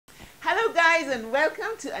Hello guys and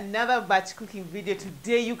welcome to another batch cooking video.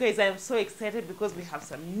 Today you guys, I am so excited because we have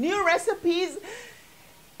some new recipes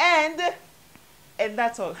and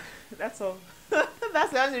that's all. That's all.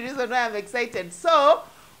 That's the only reason why I'm excited. So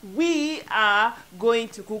we are going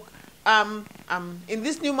to cook in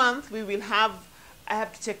this new month. We will have, I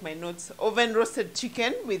have to check my notes, oven roasted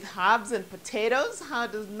chicken with herbs and potatoes. How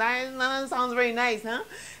does that sounds very nice, huh?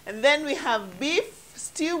 And then we have beef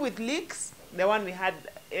stew with leeks, the one we had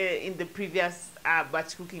in the previous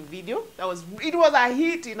batch cooking video. It was a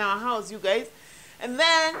hit in our house, you guys. And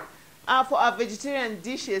then for our vegetarian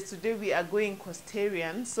dishes today, we are going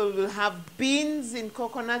costarian. So we'll have beans in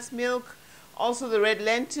coconut milk. Also the red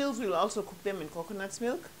lentils, we'll also cook them in coconut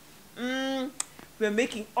milk. We're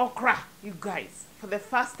making okra, you guys, for the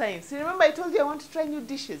first time. So remember I told you I want to try new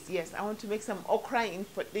dishes. Yes, I want to make some okra in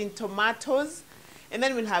tomatoes. And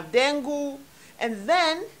then we'll have dengu. And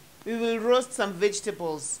then we will roast some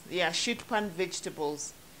vegetables. Yeah, sheet pan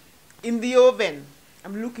vegetables in the oven.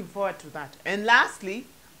 I'm looking forward to that. And lastly,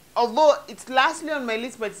 although it's lastly on my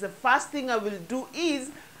list, but it's the first thing I will do,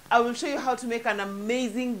 is I will show you how to make an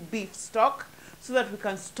amazing beef stock so that we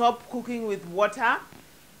can stop cooking with water.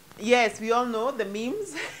 Yes, we all know the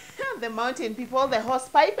memes, the mountain people, the horse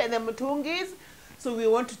pipe and the mutungis. So we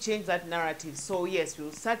want to change that narrative. So yes,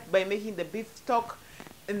 we'll start by making the beef stock,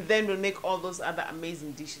 and then we'll make all those other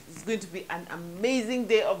amazing dishes. It's going to be an amazing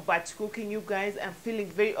day of batch cooking, you guys. I'm feeling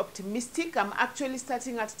very optimistic. I'm actually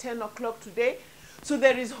starting at 10 o'clock today. So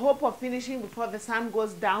there is hope of finishing before the sun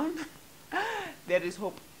goes down. There is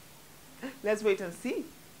hope. Let's wait and see.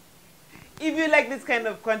 If you like this kind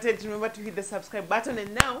of content, remember to hit the subscribe button.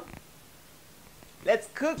 And now, let's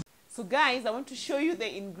cook. So guys, I want to show you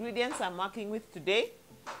the ingredients I'm working with today.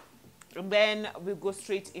 And then we'll go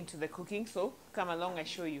straight into the cooking. So come along, I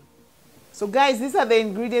show you. So guys, these are the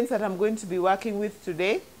ingredients that I'm going to be working with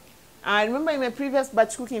today. I remember in my previous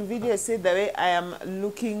batch cooking video, I said that I am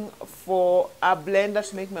looking for a blender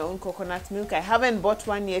to make my own coconut milk. I haven't bought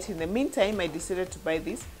one yet. In the meantime, I decided to buy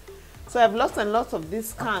this. So I have lots and lots of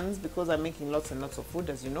these cans because I'm making lots and lots of food,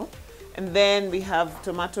 as you know. And then we have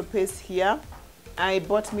tomato paste here. I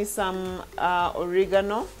bought me some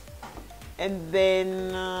oregano. And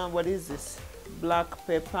then, what is this? Black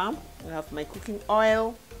pepper. I have my cooking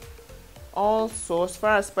oil. Also, as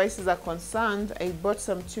far as spices are concerned, I bought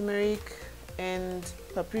some turmeric and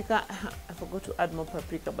paprika. I forgot to add more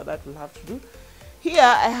paprika, but that will have to do. Here,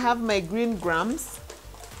 I have my green grams.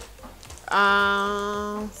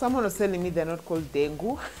 Someone was telling me they're not called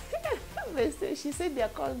dengu. She said they're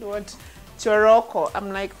called what? Choroko.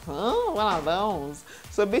 I'm like, huh? One of those.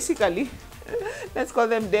 So basically, let's call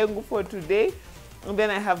them dengu for today. And then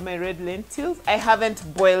I have my red lentils. I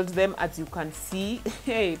haven't boiled them, as you can see.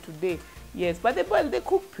 Hey, today. Yes, but they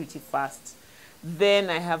cook pretty fast. Then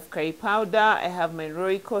I have curry powder. I have my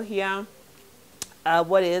roiko here.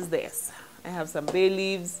 What is this? I have some bay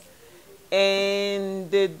leaves.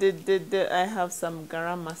 And I have some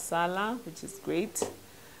garam masala, which is great.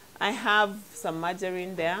 I have some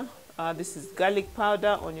margarine there. This is garlic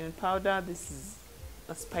powder, onion powder. This is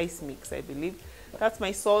a spice mix, I believe. That's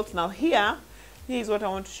my salt. Now here's what I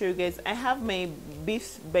want to show you guys. I have my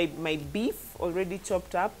beef already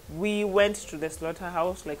chopped up. We went to the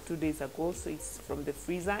slaughterhouse like 2 days ago, so it's from the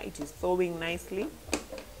freezer. It is thawing nicely.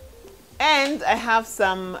 And I have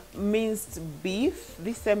some minced beef.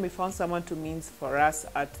 This time we found someone to mince for us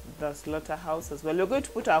at the slaughterhouse as well. We're going to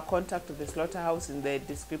put our contact of the slaughterhouse in the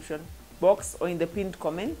description box or in the pinned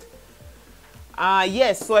comment.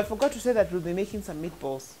 Yes, so I forgot to say that we'll be making some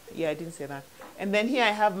meatballs. Yeah, I didn't say that. And then here I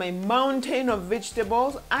have my mountain of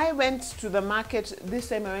vegetables. I went to the market. This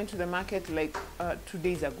time I went to the market like 2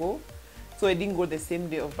 days ago. So I didn't go the same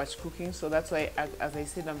day of batch cooking. So that's why, as I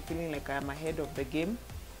said, I'm feeling like I'm ahead of the game.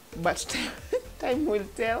 But time will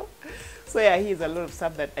tell. So yeah, here's a lot of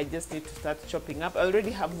stuff that I just need to start chopping up. I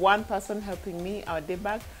already have one person helping me, our day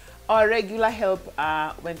bag. Our regular help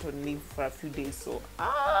went on leave for a few days. So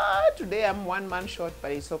today I'm one man short,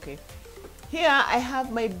 but it's okay. Here I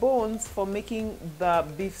have my bones for making the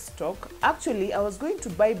beef stock. Actually, I was going to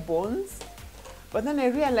buy bones, but then I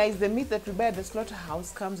realized the meat that we buy at the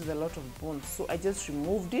slaughterhouse comes with a lot of bones. So I just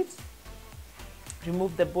removed it.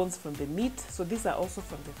 Remove the bones from the meat. So these are also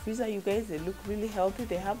from the freezer, you guys. They look really healthy.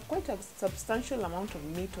 They have quite a substantial amount of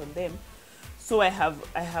meat on them. So I have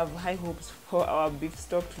high hopes for our beef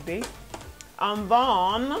stock today. And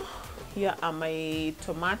then here are my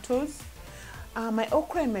tomatoes. My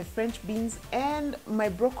okra and my French beans and my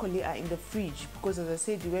broccoli are in the fridge because, as I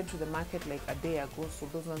said, we went to the market like a day ago, so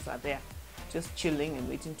those ones are there just chilling and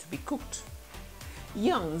waiting to be cooked.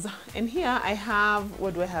 Yums. And here I have,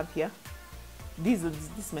 what do I have here? This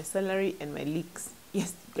is my celery and my leeks.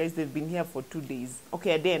 Yes, guys, they've been here for 2 days.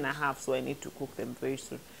 Okay, a day and a half, so I need to cook them very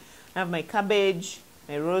soon. I have my cabbage,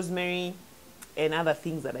 my rosemary, and other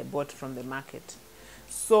things that I bought from the market.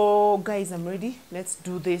 So, guys, I'm ready. Let's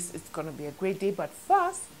do this. It's gonna be a great day, but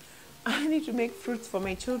first, I need to make fruits for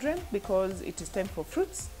my children because it is time for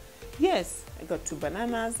fruits. Yes, I got 2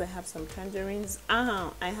 bananas. I have some tangerines.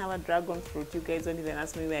 I have a dragon fruit. You guys don't even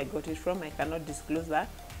ask me where I got it from. I cannot disclose that.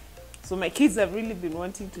 So my kids have really been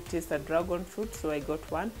wanting to taste a dragon fruit, so I got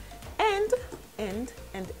one. And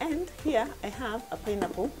here I have a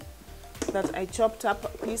pineapple that I chopped up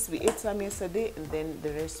a piece. We ate some yesterday, and then the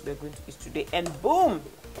rest we're going to eat today. And boom!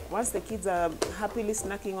 Once the kids are happily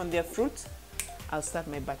snacking on their fruit, I'll start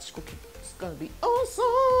my batch cooking. It's gonna be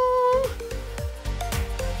awesome!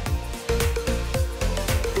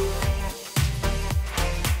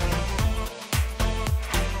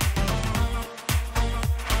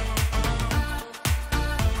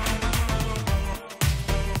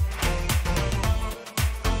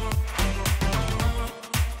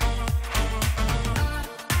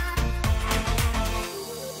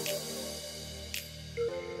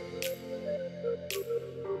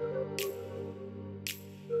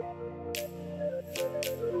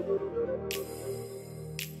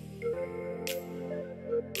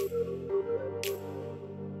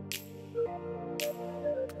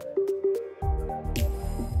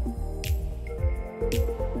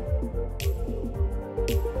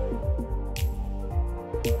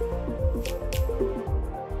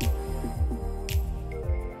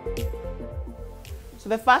 So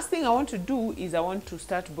the first thing I want to do is I want to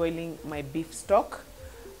start boiling my beef stock.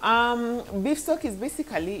 Beef stock is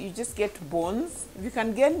basically you just get bones. If you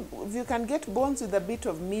can get bones with a bit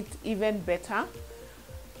of meat, even better.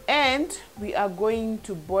 And we are going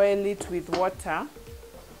to boil it with water.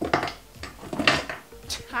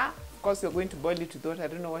 Of course, we're going to boil it with water. I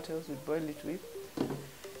don't know what else we boil it with.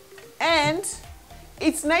 And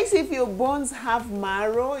it's nice if your bones have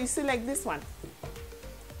marrow. You see, like this one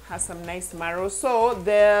has some nice marrow, so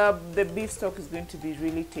the beef stock is going to be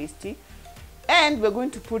really tasty. And we're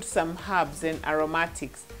going to put some herbs and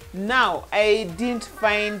aromatics. Now, I didn't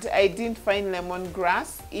find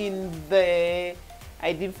lemongrass in the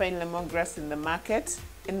market,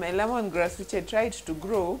 and my lemongrass, which I tried to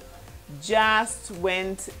grow, just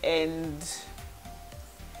went and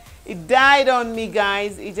it died on me,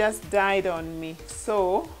 guys. It just died on me.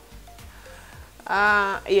 So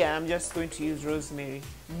yeah, I'm just going to use rosemary.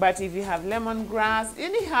 But if you have lemongrass,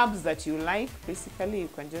 any herbs that you like, basically you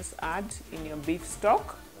can just add in your beef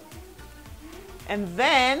stock. And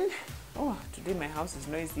then, oh, today my house is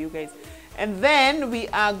noisy, you guys. And then we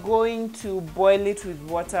are going to boil it with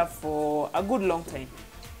water for a good long time.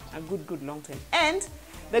 A good long time. And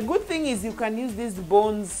the good thing is you can use these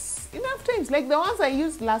bones enough times. Like the ones I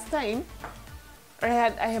used last time, I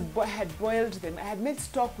had boiled them. I had made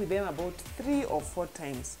stock with them about 3 or 4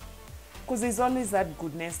 times. Because there's always that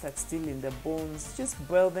goodness that's still in the bones. Just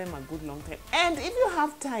boil them a good long time. And if you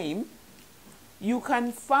have time, you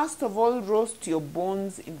can first of all roast your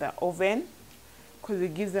bones in the oven, because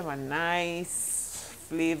it gives them a nice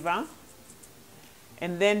flavor.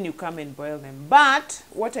 And then you come and boil them. But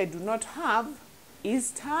what I do not have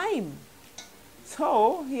is time.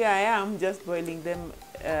 So here I am just boiling them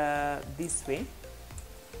this way.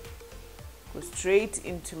 Go straight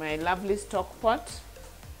into my lovely stock pot.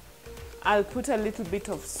 I'll put a little bit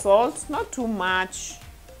of salt, not too much,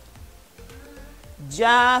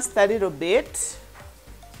 just a little bit.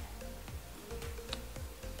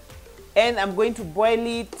 And I'm going to boil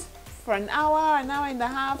it for an hour and a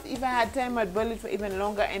half. If I had time, I'd boil it for even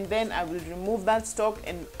longer, and then I will remove that stock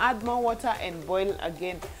and add more water and boil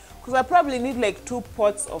again, because I probably need like 2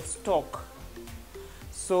 pots of stock.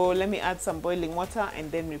 So let me add some boiling water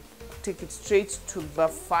and then we take it straight to the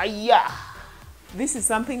fire. This is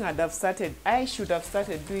something I should have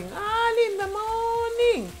started doing early in the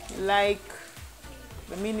morning, like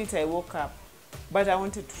the minute I woke up. But I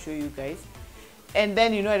wanted to show you guys. And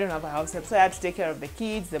then, you know, I don't have a house help, so I had to take care of the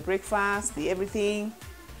kids, the breakfast, the everything.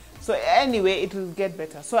 So anyway, it will get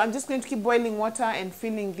better. So I'm just going to keep boiling water and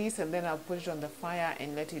filling this, and then I'll put it on the fire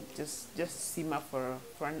and let it just simmer for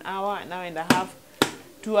an hour and a half,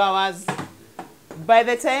 2 hours. By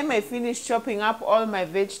the time I finish chopping up all my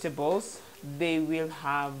vegetables, they will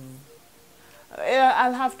have,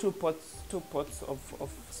 I'll have 2 pots of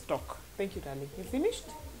stock. Thank you, darling. You finished?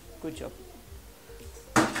 Good job.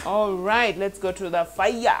 All right, let's go to the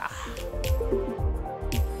fire.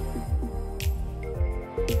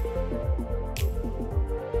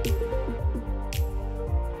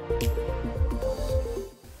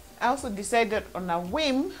 I also decided on a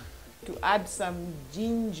whim to add some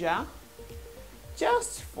ginger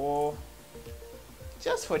just for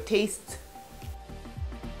taste.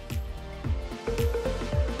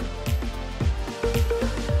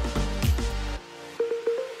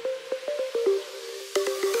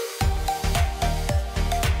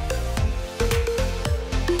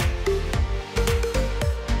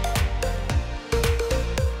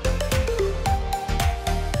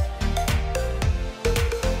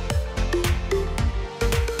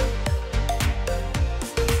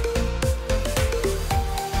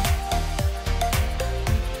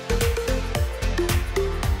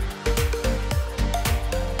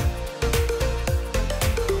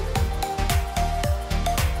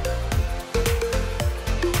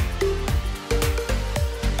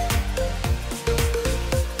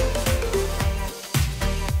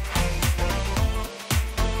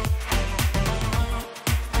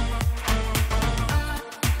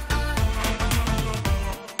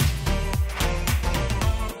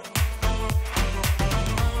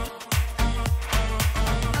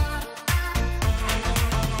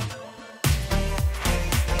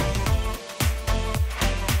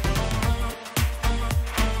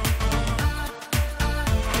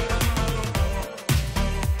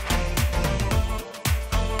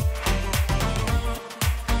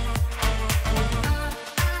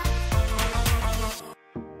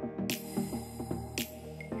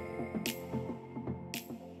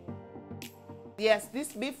 Yes,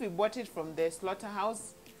 this beef, we bought it from the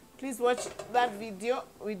slaughterhouse. Please watch that video.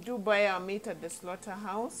 We do buy our meat at the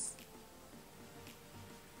slaughterhouse.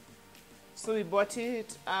 So we bought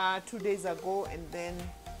it 2 days ago, and then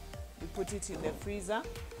we put it in the freezer.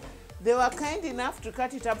 They were kind enough to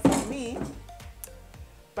cut it up for me,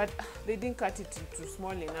 but they didn't cut it into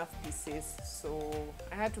small enough pieces, so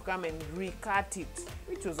I had to come and recut it,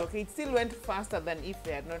 which was okay. It still went faster than if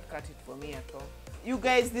they had not cut it for me at all. You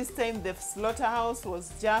guys, this time the slaughterhouse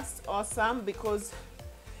was just awesome because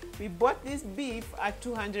we bought this beef at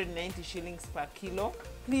 290 shillings per kilo.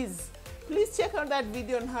 Please check out that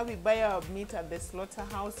video on how we buy our meat at the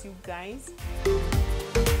slaughterhouse, you guys.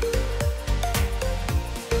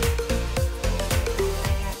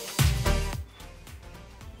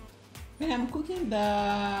 When I'm cooking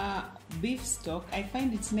the beef stock, I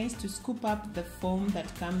find it's nice to scoop up the foam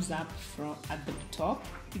that comes up from at the top.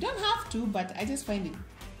 You don't have to, but I just find it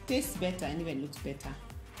tastes better and even looks better.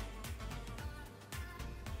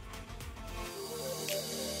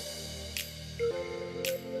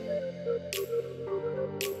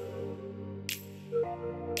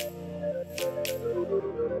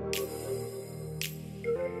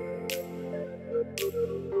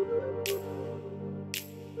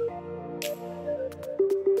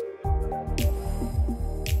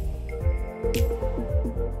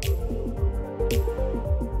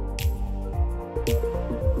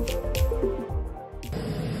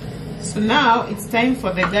 So now it's time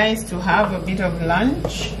for the guys to have a bit of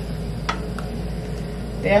lunch.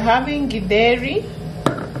 They're having githeri.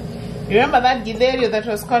 Remember that githeri that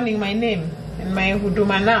was calling my name and my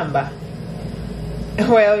huduma number?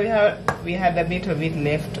 Well, we had a bit of it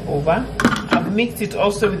left over. I've mixed it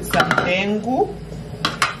also with some dengu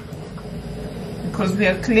because we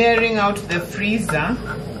are clearing out the freezer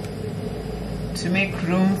to make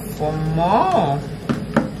room for more.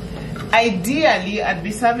 Ideally, I'd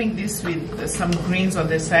be serving this with some greens on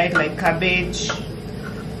the side like cabbage,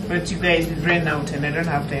 but you guys, we've ran out and I don't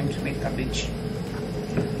have time to make cabbage.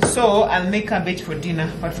 So I'll make cabbage for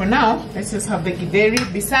dinner, but for now, let's just have the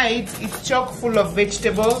githeri. Besides, it's chock full of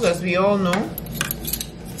vegetables, as we all know.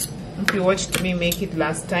 If you watched me make it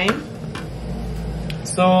last time,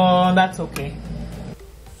 so that's okay.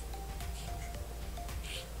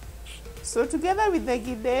 So together with the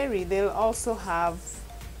githeri, they'll also have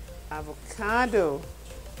avocado.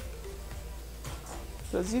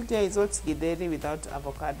 Because you guys, what's githeri without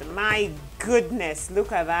avocado? My goodness,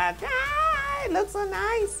 look at that. Ah, it looks so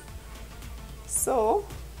nice. So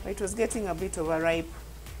it was getting a bit overripe.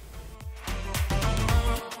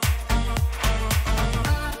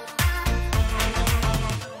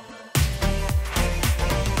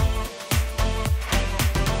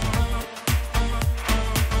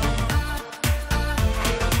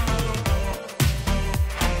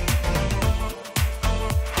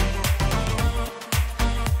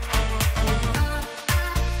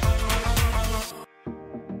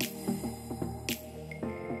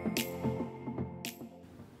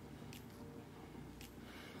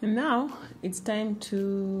 And now it's time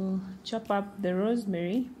to chop up the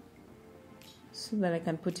rosemary so that I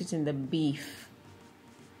can put it in the beef.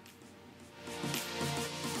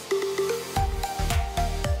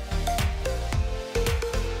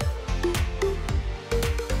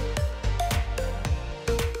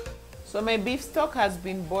 So my beef stock has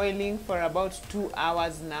been boiling for about 2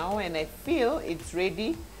 hours now, and I feel it's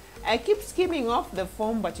ready. I keep skimming off the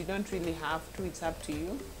foam, but you don't really have to, it's up to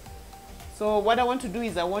you. So what I want to do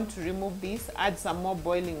is I want to remove this, add some more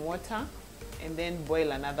boiling water, and then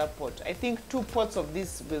boil another pot. I think 2 pots of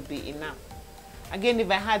this will be enough. Again,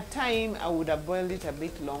 if I had time, I would have boiled it a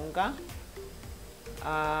bit longer.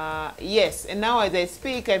 Yes, and now as I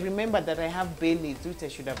speak, I remember that I have bay leaves, which I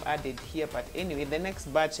should have added here, but anyway, the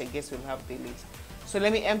next batch I guess will have bay leaves. So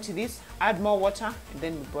let me empty this, add more water, and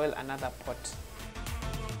then we boil another pot.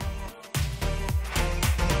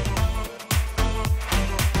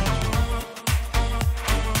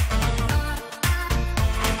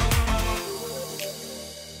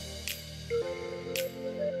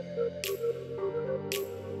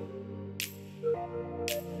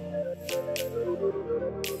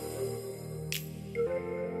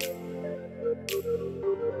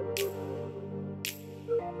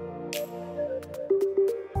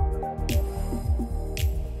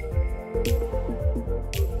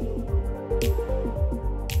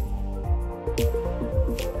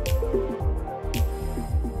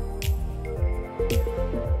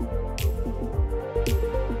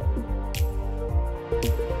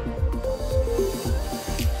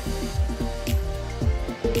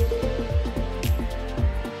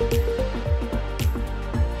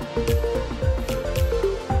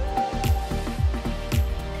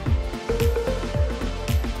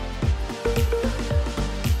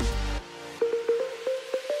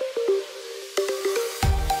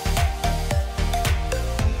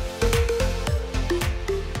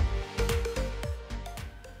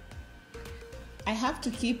 I have to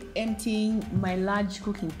keep emptying my large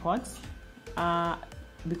cooking pots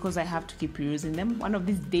because I have to keep reusing them. One of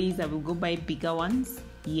these days I will go buy bigger ones.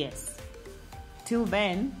 Yes. Till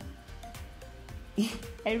then, I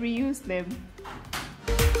reuse them.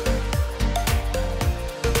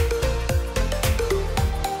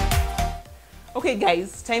 Okay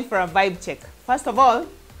guys, time for a vibe check. First of all,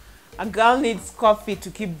 a girl needs coffee to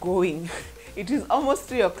keep going. It is almost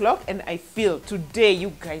 3 o'clock and I feel today,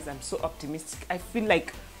 you guys, I'm so optimistic. I feel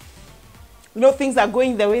like, you know, things are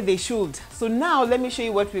going the way they should. So now let me show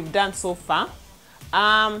you what we've done so far.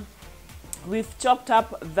 We've chopped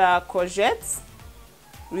up the courgettes.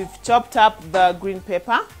 We've chopped up the green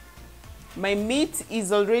pepper. My meat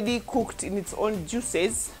is already cooked in its own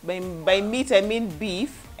juices. By meat, I mean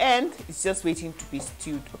beef, and it's just waiting to be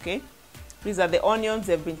stewed, okay? These are the onions,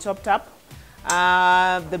 they've been chopped up.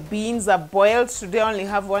 The beans are boiled. Today I only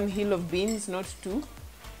have 1 hill of beans, not 2.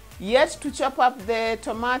 Yet to chop up the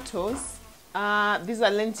tomatoes. These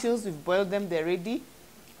are lentils, we've boiled them, they're ready.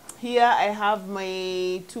 Here I have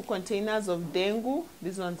my 2 containers of dengu.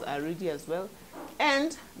 These ones are ready as well.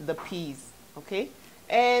 And the peas, okay?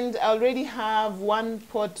 And I already have 1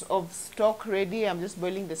 pot of stock ready. I'm just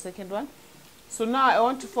boiling the second one. So now I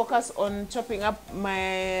want to focus on chopping up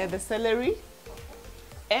the celery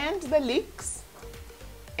and the leeks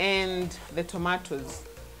and the tomatoes.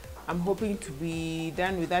 I'm hoping to be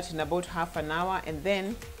done with that in about half an hour, and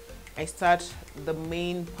then I start the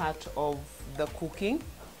main part of the cooking,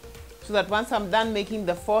 so that once I'm done making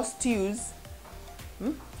the 4 stews,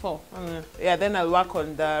 then I'll work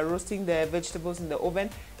on the roasting the vegetables in the oven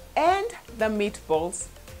and the meatballs,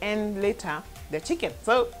 and later the chicken.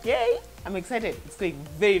 So yay, I'm excited. It's going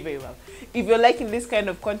very, very well. If you're liking this kind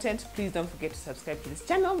of content, please don't forget to subscribe to this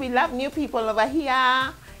channel. We love new people over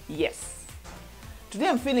here. Yes. Today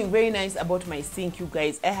I'm feeling very nice about my sink, you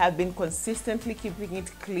guys. I have been consistently keeping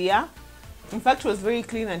it clear. In fact, it was very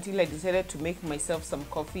clean until I decided to make myself some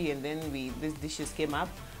coffee, and then these dishes came up.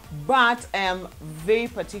 But I am very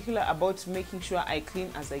particular about making sure I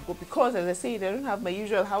clean as I go, because as I said, I don't have my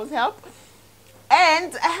usual house help.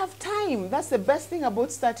 And I have time. That's the best thing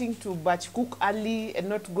about starting to batch cook early and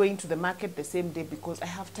not going to the market the same day, because I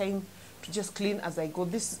have time to just clean as I go.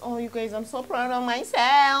 This is, oh, you guys, I'm so proud of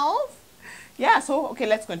myself. Yeah, so, okay,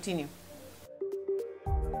 let's continue.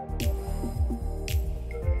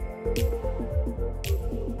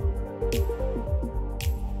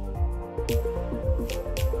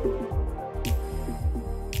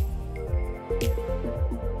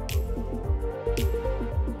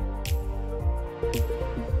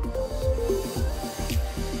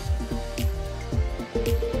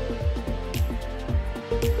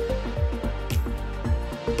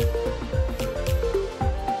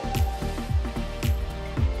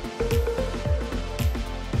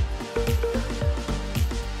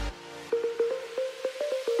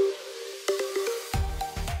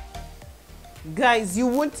 Guys, you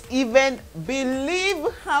won't even believe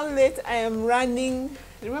how late I am running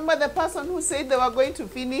Remember the person who said they were going to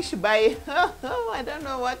finish by I don't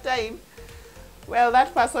know what time? Well,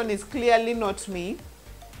 that person is clearly not me,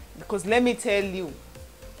 because let me tell you,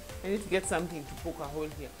 I need to get something to poke a hole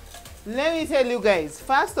here. Let me tell you guys,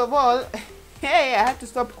 first of all, hey, I had to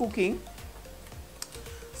stop cooking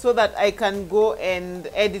so that I can go and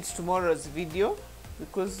edit tomorrow's video,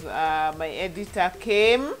 because my editor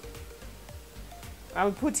came.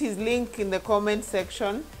 I'll put his link in the comment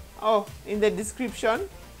section, or in the description,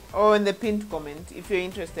 or in the pinned comment if you're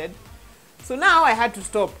interested. So now I had to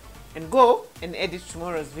stop and go and edit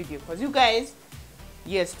tomorrow's video, because you guys,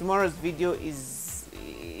 yes, tomorrow's video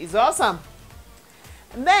is awesome.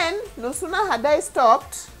 And then no sooner had I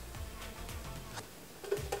stopped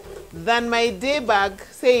than my day bag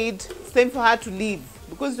said it's time for her to leave,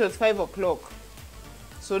 because it was 5 o'clock.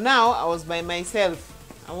 So now I was by myself.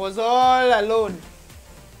 I was all alone.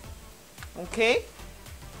 Okay?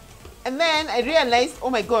 And then I realized, oh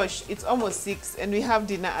my gosh, it's almost 6 and we have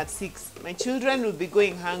dinner at 6. My children will be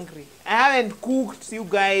going hungry. I haven't cooked, you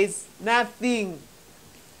guys. Nothing.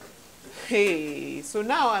 Hey, so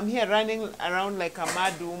now I'm here running around like a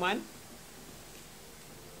mad woman.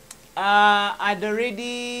 I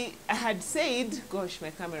had said, gosh, my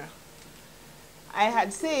camera. I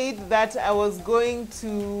had said that I was going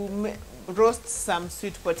to roast some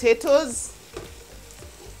sweet potatoes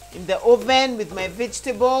in the oven with my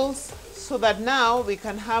vegetables, so that now we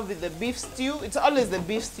can have with the beef stew. It's always the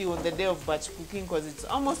beef stew on the day of batch cooking, because it's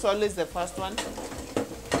almost always the first one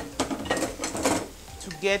to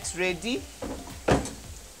get ready.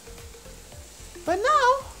 But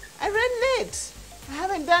now I ran late. I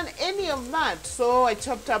haven't done any of that, so I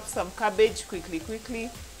chopped up some cabbage quickly,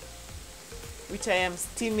 which I am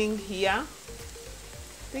steaming here. I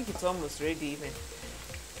think it's almost ready even.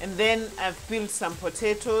 And then I've peeled some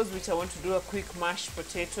potatoes, which I want to do a quick mashed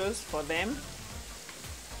potatoes for them.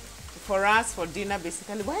 For us, for dinner,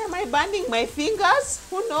 basically. Why am I burning my fingers?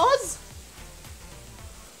 Who knows?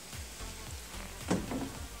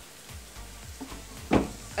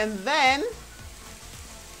 And then,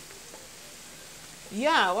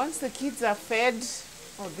 yeah, once the kids are fed,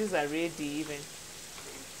 oh, these are ready even.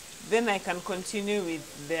 Then I can continue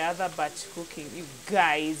with the other batch cooking. You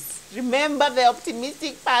guys, remember the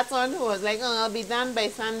optimistic person who was like, oh, I'll be done by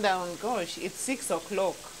sundown. Gosh, it's 6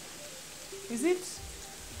 o'clock. Is it?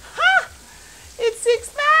 Ha! It's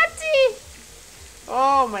 6:30.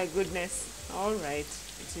 Oh my goodness. All right.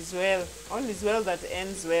 It is well. All is well that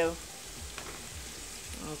ends well.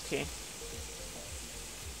 Okay.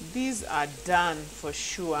 These are done for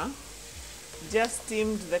sure. Just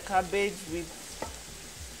steamed the cabbage with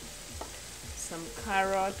some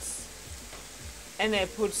carrots, and I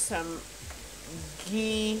put some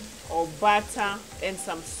ghee or butter and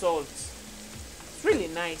some salt. It's really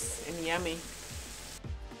nice and yummy.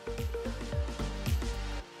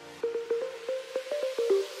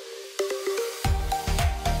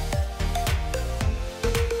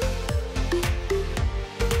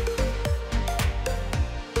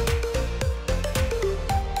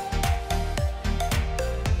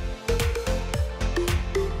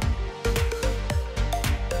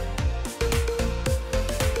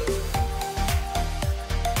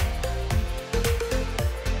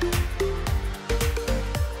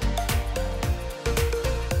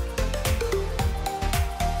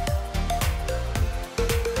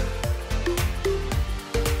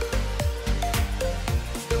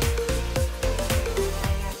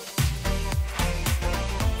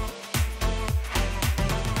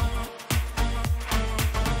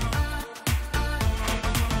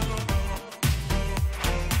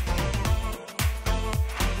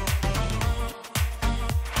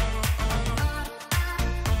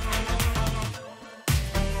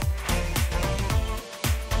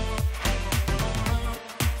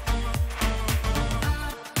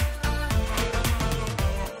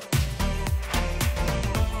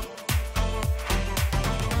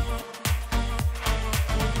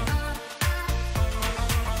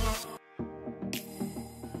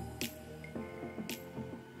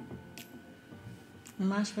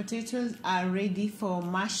 Mashed potatoes are ready for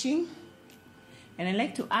mashing, and I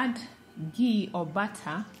like to add ghee or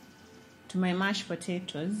butter to my mashed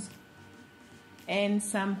potatoes and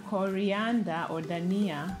some coriander or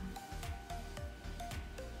dhania,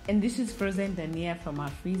 and this is frozen dhania from our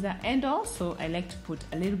freezer. And also I like to put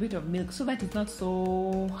a little bit of milk so that it's not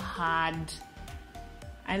so hard.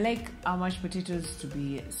 I like our mashed potatoes to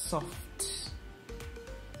be soft,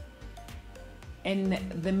 and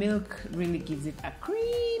the milk really gives it a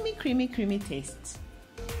creamy taste.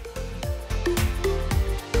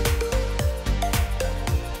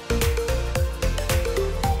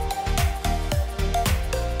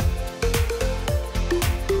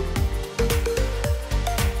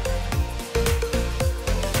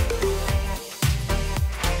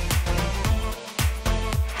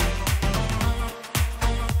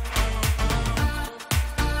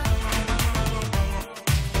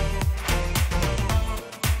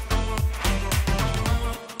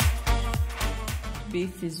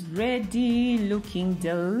 Beef is ready, looking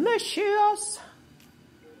delicious.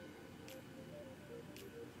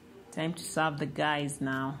 Time to serve the guys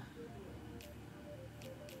now.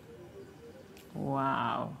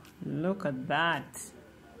 Wow, look at that.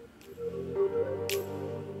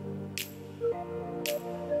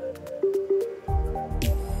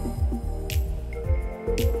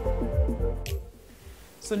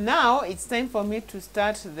 So now it's time for me to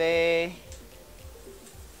start the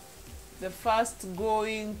first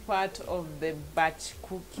going part of the batch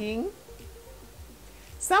cooking.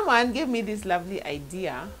 Someone gave me this lovely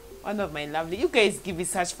idea. One of my lovely, you guys give me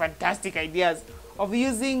such fantastic ideas of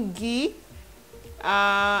using ghee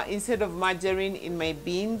instead of margarine in my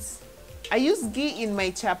beans. I use ghee in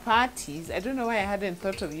my chapatis. I don't know why I hadn't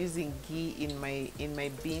thought of using ghee in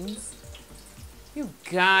my beans. You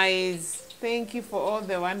guys, thank you for all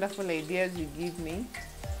the wonderful ideas you give me.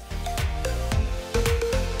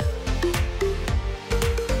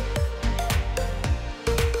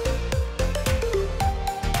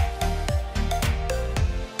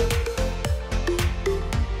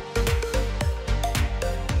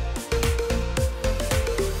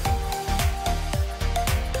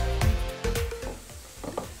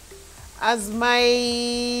 As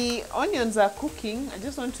my onions are cooking, I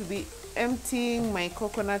just want to be emptying my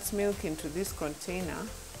coconut milk into this container.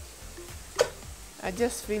 I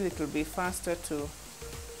just feel it will be faster to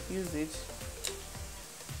use it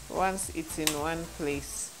once it's in one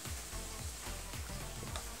place.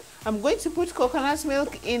 I'm going to put coconut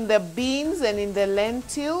milk in the beans and in the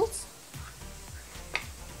lentils,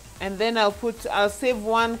 and then I'll save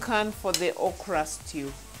 1 can for the okra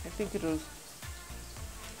stew. I think it will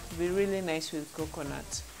be really nice with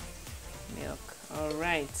coconut milk. All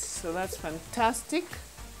right, so that's fantastic.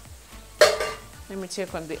 Let me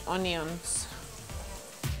check on the onions.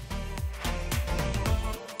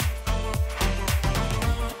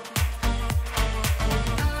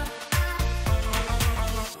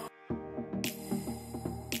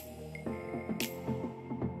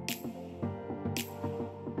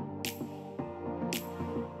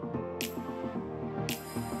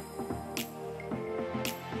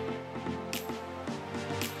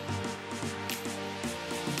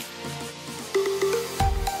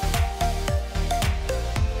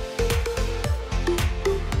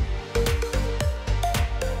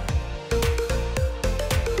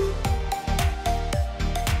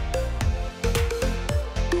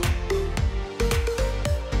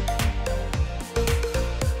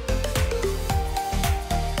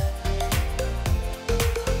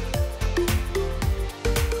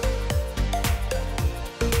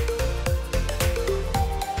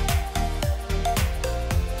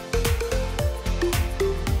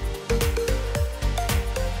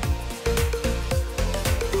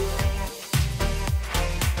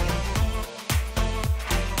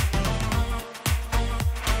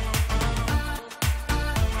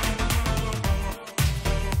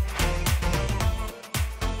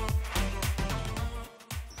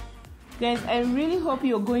 Guys, I really hope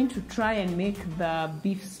you're going to try and make the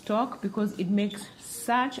beef stock, because it makes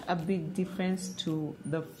such a big difference to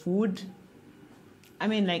the food. I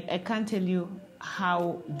mean, like, I can't tell you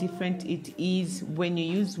how different it is when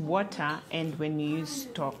you use water and when you use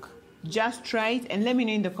stock. Just try it and let me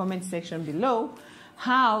know in the comment section below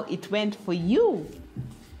how it went for you.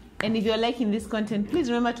 And if you're liking this content, please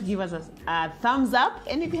remember to give us a thumbs up.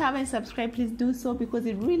 And if you haven't subscribed, please do so, because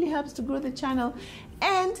it really helps to grow the channel.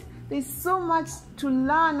 And there's so much to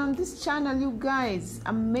learn on this channel, you guys.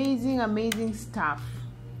 Amazing, amazing stuff.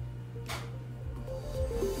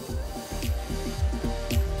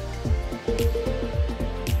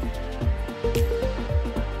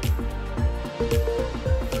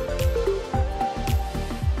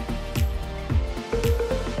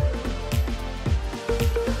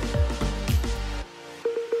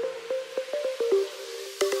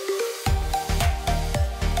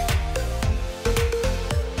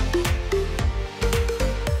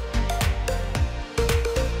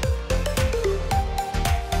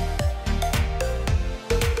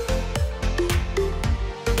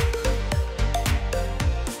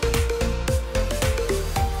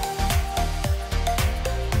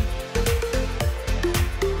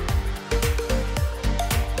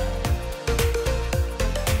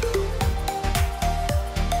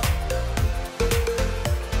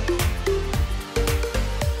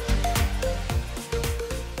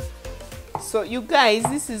 So you guys,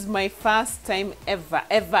 this is my first time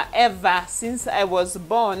ever since I was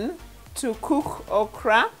born to cook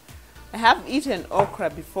okra. I have eaten okra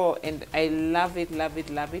before and I love it,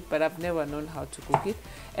 but I've never known how to cook it.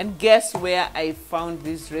 And guess where I found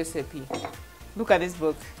this recipe? Look at this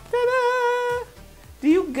book. Ta-da! Do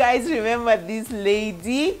you guys remember this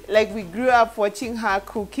lady? Like, we grew up watching her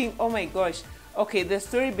cooking. Oh my gosh. Okay, the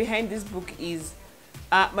story behind this book is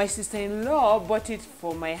my sister-in-law bought it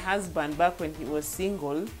for my husband back when he was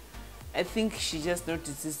single. I think she just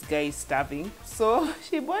noticed this guy is starving, so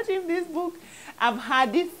she bought him this book. I've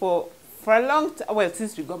had it for a long time, well,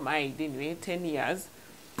 since we got married anyway, 10 years.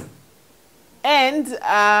 And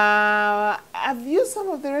I've used some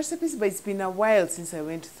of the recipes, but it's been a while since I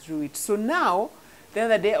went through it. So now, the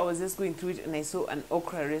other day I was just going through it and I saw an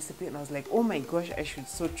okra recipe and I was like, oh my gosh, I should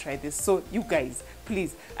so try this. So you guys,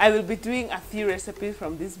 please, I will be doing a few recipes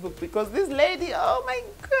from this book because this lady, oh my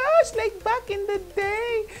gosh, like back in the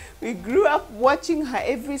day, we grew up watching her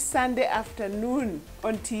every Sunday afternoon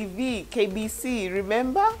on TV, KBC,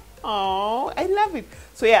 remember? Oh, I love it.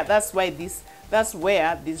 So yeah, that's where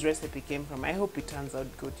this recipe came from. I hope it turns out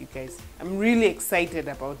good, you guys. I'm really excited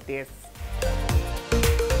about this.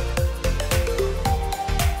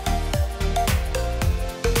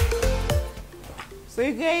 So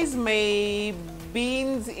you guys, my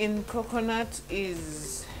beans in coconut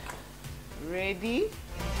is ready.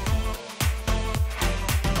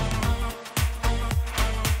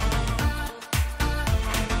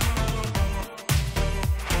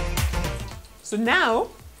 So now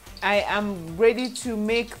I am ready to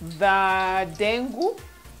make the dengu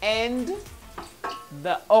and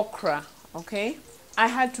the okra, okay? I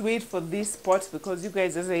had to wait for this pot because you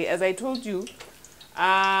guys, as I told you,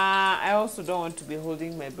 I also don't want to be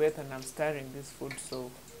holding my breath and I'm stirring this food. So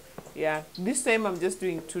yeah, this time I'm just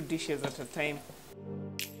doing 2 dishes at a time.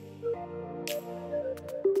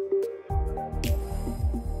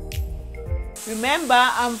 Remember,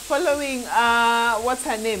 I'm following what's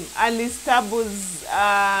her name, Alice Tabu's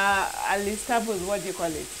what do you call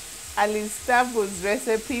it, Alice Tabu's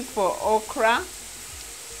recipe for okra.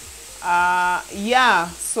 Yeah,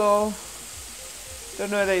 so don't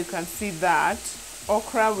know whether you can see that.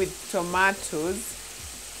 Okra with tomatoes.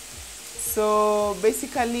 So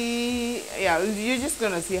basically, yeah, you're just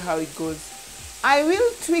gonna see how it goes. I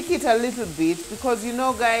will tweak it a little bit because, you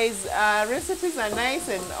know, guys, recipes are nice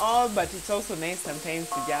and all, but it's also nice sometimes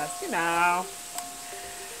to just, you know,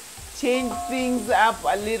 change things up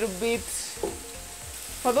a little bit.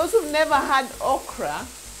 For those who've never had okra,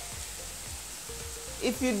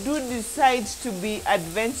 if you do decide to be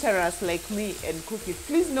adventurous like me and cook it,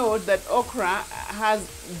 please note that okra has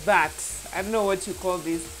that, I don't know what you call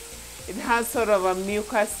this, it has sort of a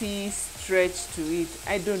mucousy stretch to it.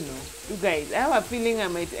 I don't know. You guys, I have a feeling I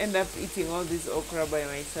might end up eating all this okra by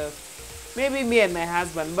myself. Maybe me and my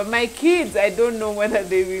husband, but my kids, I don't know whether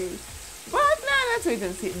they will. But nah, let's wait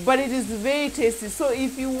and see. But it is very tasty. So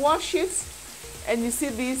if you wash it and you see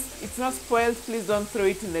this, it's not spoiled, please don't throw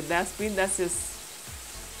it in the dustbin.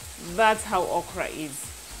 That's how okra is.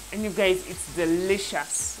 And you guys, it's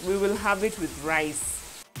delicious. We will have it with rice.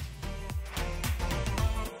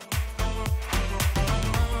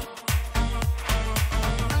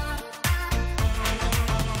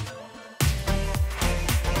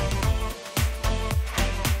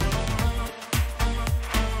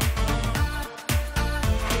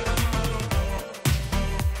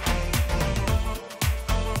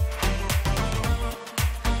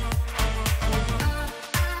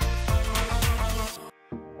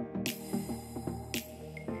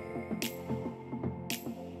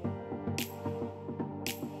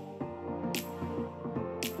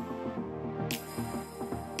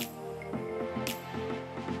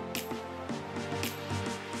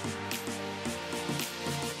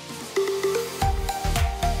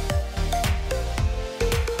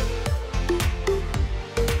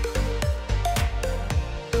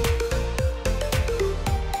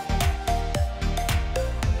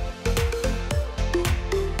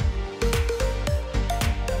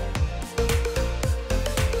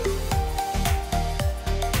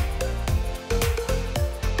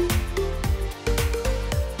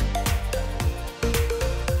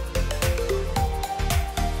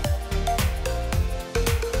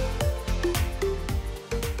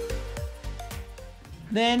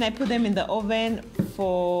 Then I put them in the oven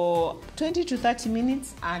for 20 to 30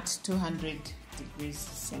 minutes at 200 degrees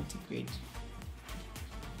centigrade.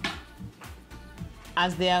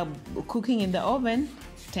 As they are cooking in the oven,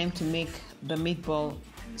 time to make the meatball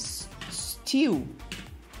stew.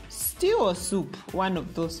 Stew or soup, one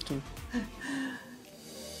of those two.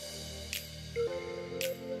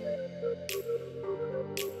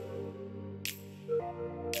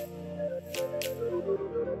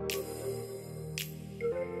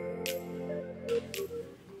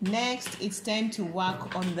 Next, it's time to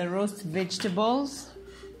work on the roast vegetables.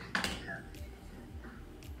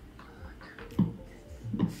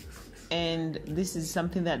 and this is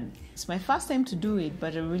something that it's my first time to do it,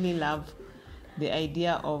 but I really love the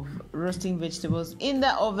idea of roasting vegetables in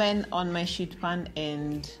the oven on my sheet pan,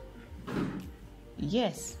 and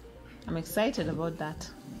yes, I'm excited about that.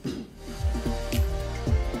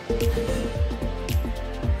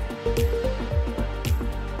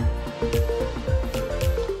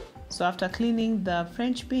 So after cleaning the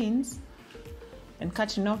French beans and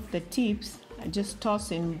cutting off the tips, I just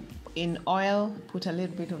toss in oil, put a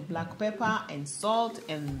little bit of black pepper and salt,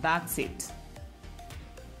 and that's it.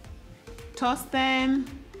 Toss them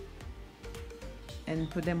and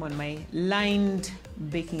put them on my lined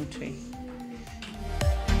baking tray.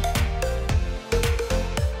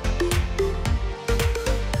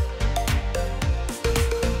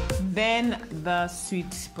 Then the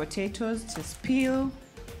sweet potatoes, just peel,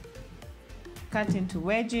 cut into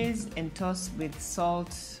wedges and toss with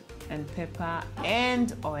salt and pepper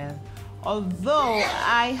and oil. Although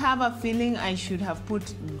I have a feeling I should have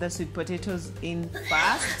put the sweet potatoes in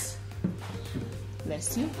first.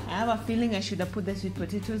 Bless you. I have a feeling I should have put the sweet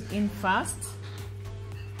potatoes in first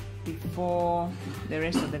before the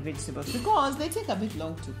rest of the vegetables, because they take a bit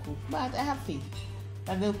long to cook, but I have faith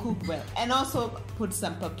that they'll cook well. And also put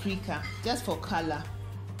some paprika just for color.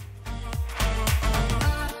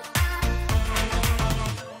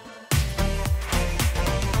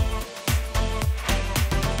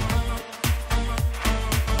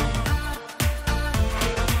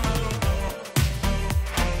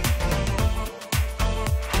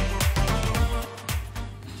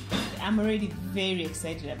 I'm already very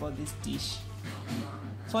excited about this dish.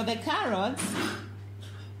 For the carrots,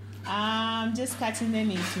 I'm just cutting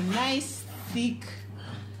them into nice thick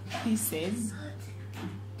pieces,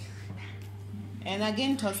 and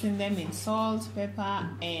again tossing them in salt, pepper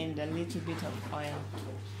and a little bit of oil.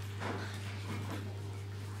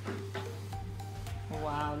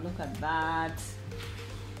 Wow, look at that.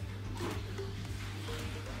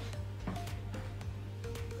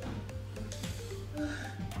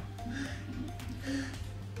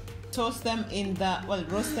 Roast them in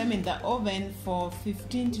the oven for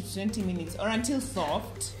 15 to 20 minutes or until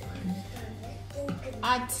soft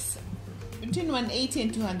at between 180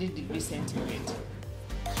 and 200 degrees centigrade.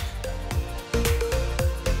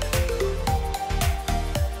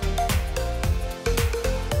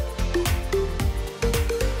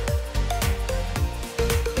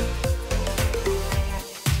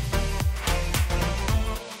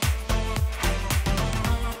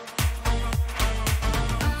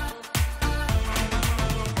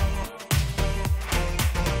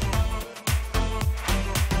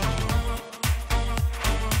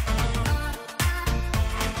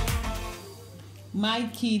 My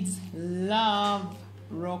kids love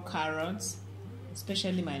raw carrots,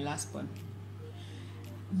 especially my last one.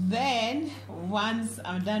 Then once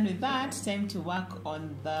I'm done with that, time to work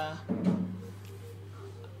on the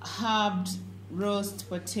herbed roast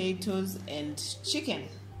potatoes and chicken,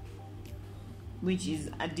 which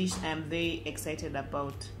is a dish I'm very excited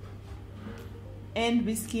about. And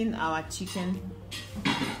we skin our chicken.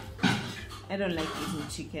 I don't like eating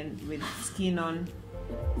chicken with skin on.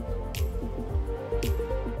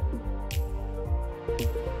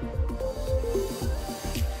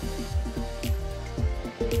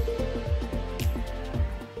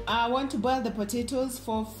 I want to boil the potatoes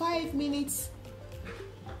for 5 minutes,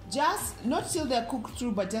 just not till they're cooked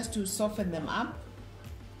through, but just to soften them up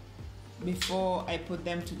before I put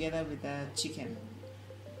them together with the chicken.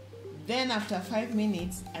 Then after 5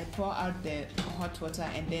 minutes, I pour out the hot water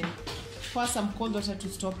and then pour some cold water to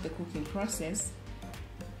stop the cooking process,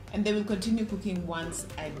 and they will continue cooking once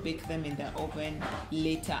I bake them in the oven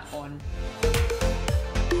later on.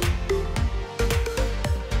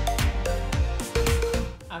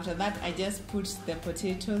 After that, I just put the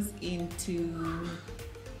potatoes into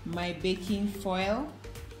my baking foil,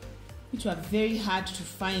 which were very hard to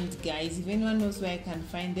find, guys. If anyone knows where I can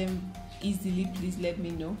find them easily, please let me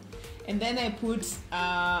know. And then I put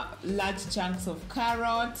large chunks of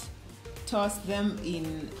carrot, toss them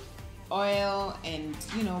in oil and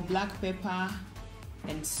black pepper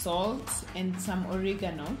and salt and some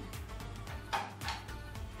oregano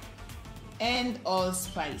and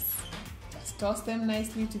allspice. Just toss them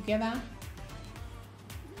nicely together,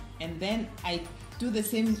 and then I do the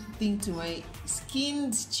same thing to my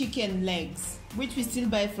skinned chicken legs, which we still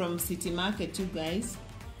buy from City Market too, guys.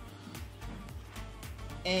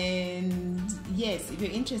 And yes, if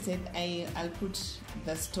you're interested, I'll put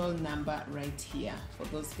the stall number right here for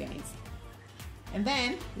those guys. And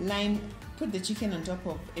then put the chicken on top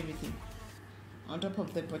of everything, on top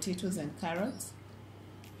of the potatoes and carrots.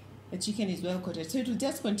 The chicken is well coated, so it will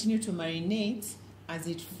just continue to marinate as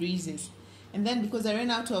it freezes. And then because I ran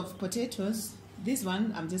out of potatoes, this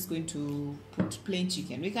one I'm just going to put plain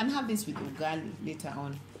chicken. We can have this with ugali later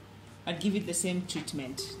on. I'd give it the same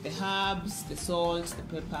treatment. The herbs, the salt,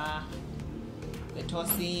 the pepper, the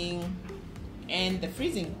tossing, and the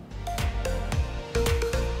freezing.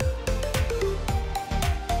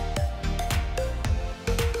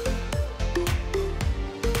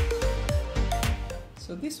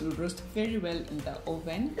 So this will roast very well in the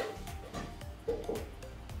oven.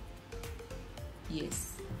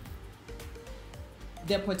 Yes.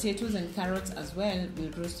 The potatoes and carrots as well will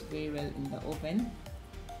roast very well in the oven.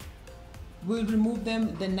 We'll remove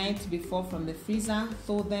them the night before from the freezer,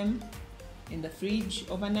 thaw them in the fridge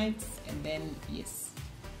overnight, and then, yes,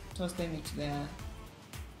 toss them into the...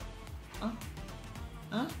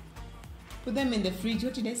 Put them in the fridge.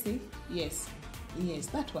 What did I say? Yes,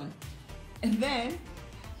 that one. And then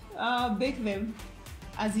bake them,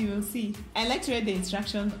 as you will see. I like to read the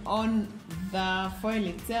instructions on the foil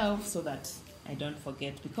itself so that I don't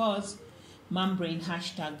forget, because mom brain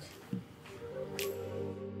hashtag.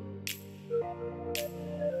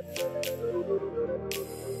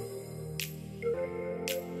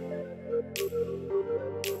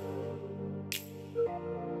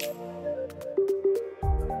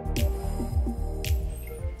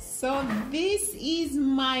 So this is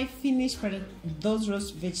my finished product. Those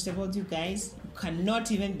roast vegetables, you guys, you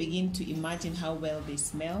cannot even begin to imagine how well they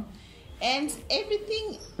smell. And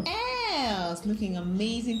everything else looking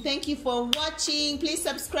amazing. Thank you for watching. Please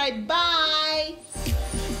subscribe. Bye.